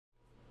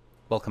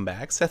Welcome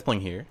back, SethBling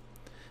here,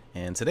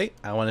 and today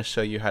I want to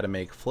show you how to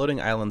make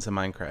floating islands in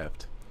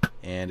Minecraft.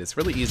 And it's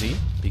really easy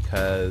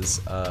because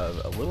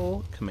of a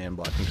little command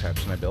block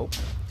contraption I built.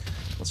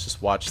 Let's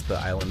just watch the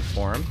island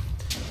form.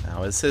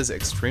 Now this is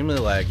extremely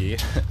laggy,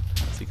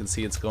 so you can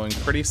see it's going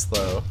pretty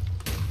slow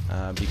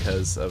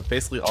because of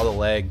basically all the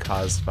lag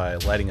caused by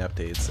lighting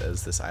updates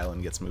as this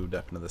island gets moved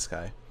up into the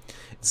sky.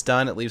 It's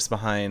done, it leaves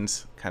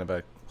behind kind of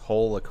a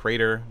hole, a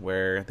crater,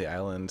 where the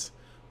island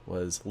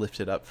was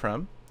lifted up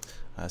from.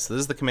 So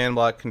this is the command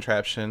block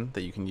contraption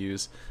that you can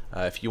use.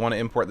 If you want to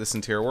import this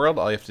into your world,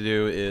 all you have to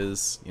do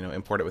is,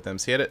 import it with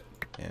MCEdit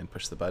and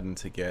push the button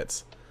to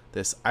get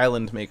this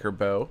island maker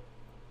bow.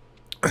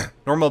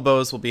 Normal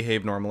bows will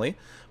behave normally,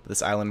 but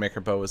this island maker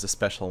bow is a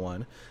special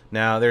one.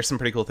 Now there's some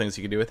pretty cool things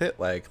you can do with it,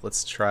 like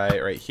let's try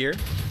it right here.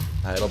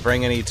 It'll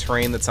bring any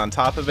terrain that's on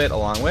top of it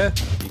along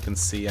with. You can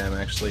see I'm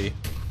actually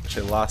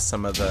lost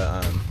some of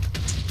the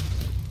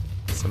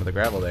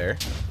gravel there,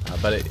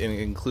 but it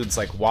includes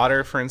like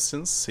water, for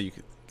instance, so you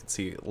can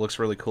see it looks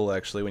really cool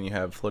actually when you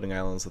have floating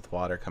islands with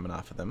water coming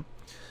off of them.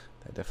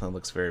 That definitely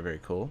looks very,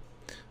 very cool.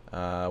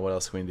 What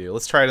else can we do?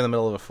 Let's try it in the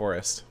middle of a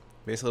forest.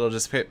 Basically it'll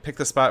just pick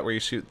the spot where you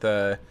shoot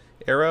the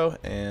arrow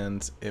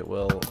and it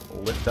will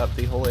lift up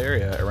the whole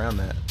area around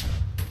that.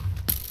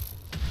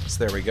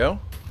 So there we go.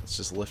 It's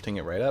just lifting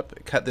it right up.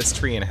 Cut this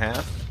tree in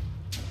half.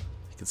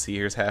 You can see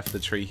here's half of the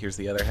tree, here's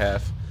the other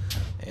half,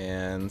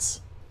 and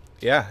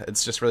yeah,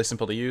 it's just really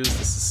simple to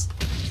use.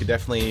 You could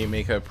definitely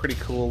make a pretty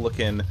cool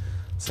looking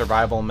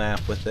survival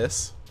map with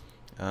this.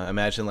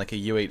 Imagine like a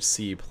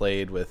UHC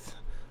played with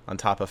on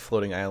top of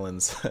floating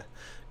islands.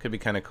 Could be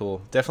kind of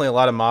cool. Definitely a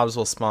lot of mobs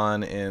will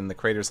spawn in the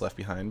craters left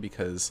behind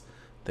because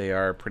they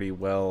are pretty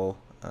well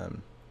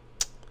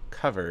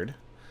covered.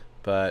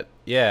 But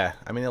yeah,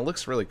 I mean, it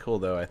looks really cool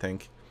though, I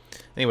think.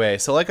 Anyway,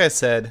 so like I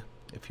said,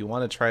 if you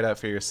want to try it out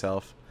for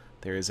yourself,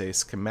 there is a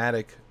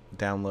schematic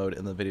download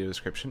in the video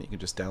description. You can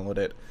just download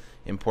it,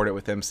 import it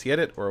with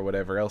MCEdit or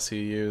whatever else you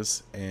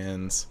use,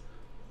 and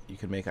you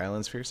can make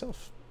islands for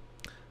yourself.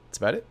 That's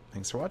about it.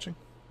 Thanks for watching.